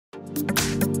Welcome.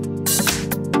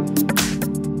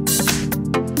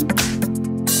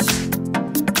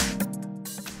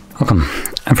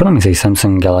 In front of me is a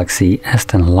Samsung Galaxy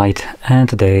S10 Lite, and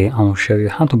today I will show you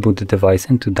how to boot the device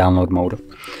into download mode.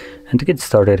 And to get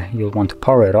started, you'll want to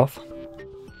power it off.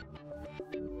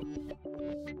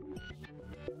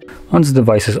 Once the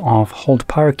device is off, hold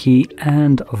power key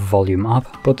and volume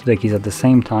up, both the keys at the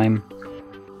same time.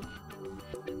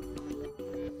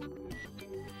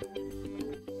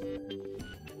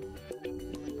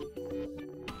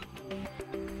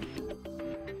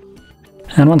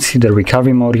 And once you see the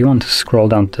recovery mode, you want to scroll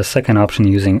down to the second option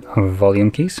using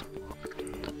volume keys.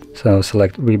 So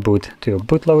select reboot to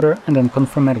bootloader and then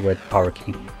confirm it with power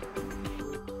key.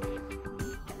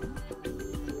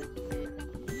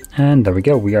 And there we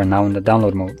go, we are now in the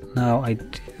download mode. Now I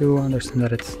do understand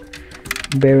that it's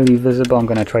barely visible. I'm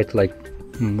gonna try to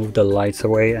move the lights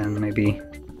away and maybe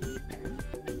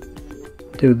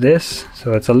do this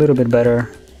so it's a little bit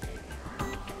better,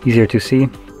 easier to see.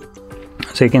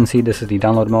 So you can see this is the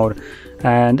download mode,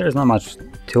 and there's not much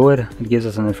to it. It gives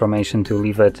us an information to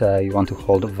leave it. You want to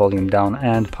hold volume down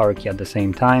and power key at the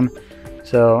same time.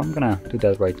 So I'm gonna do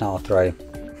that right now after I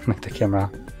make the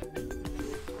camera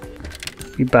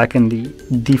be back in the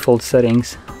default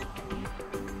settings.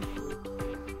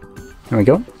 There we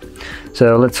go.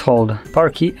 So let's hold power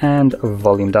key and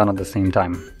volume down at the same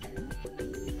time.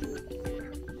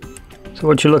 So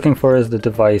what you're looking for is the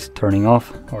device turning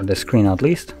off, or the screen at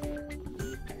least.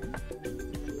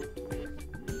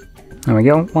 There we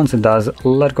go. Once it does,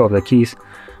 let go of the keys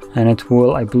and it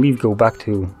will, I believe, go back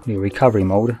to the recovery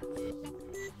mode.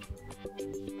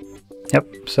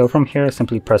 Yep, so from here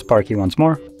simply press power key once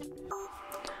more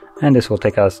and this will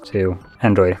take us to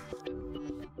Android.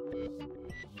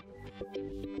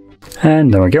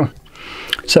 And there we go.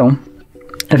 So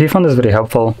if you found this video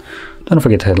helpful, don't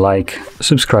forget to hit like,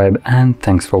 subscribe, and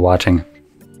thanks for watching.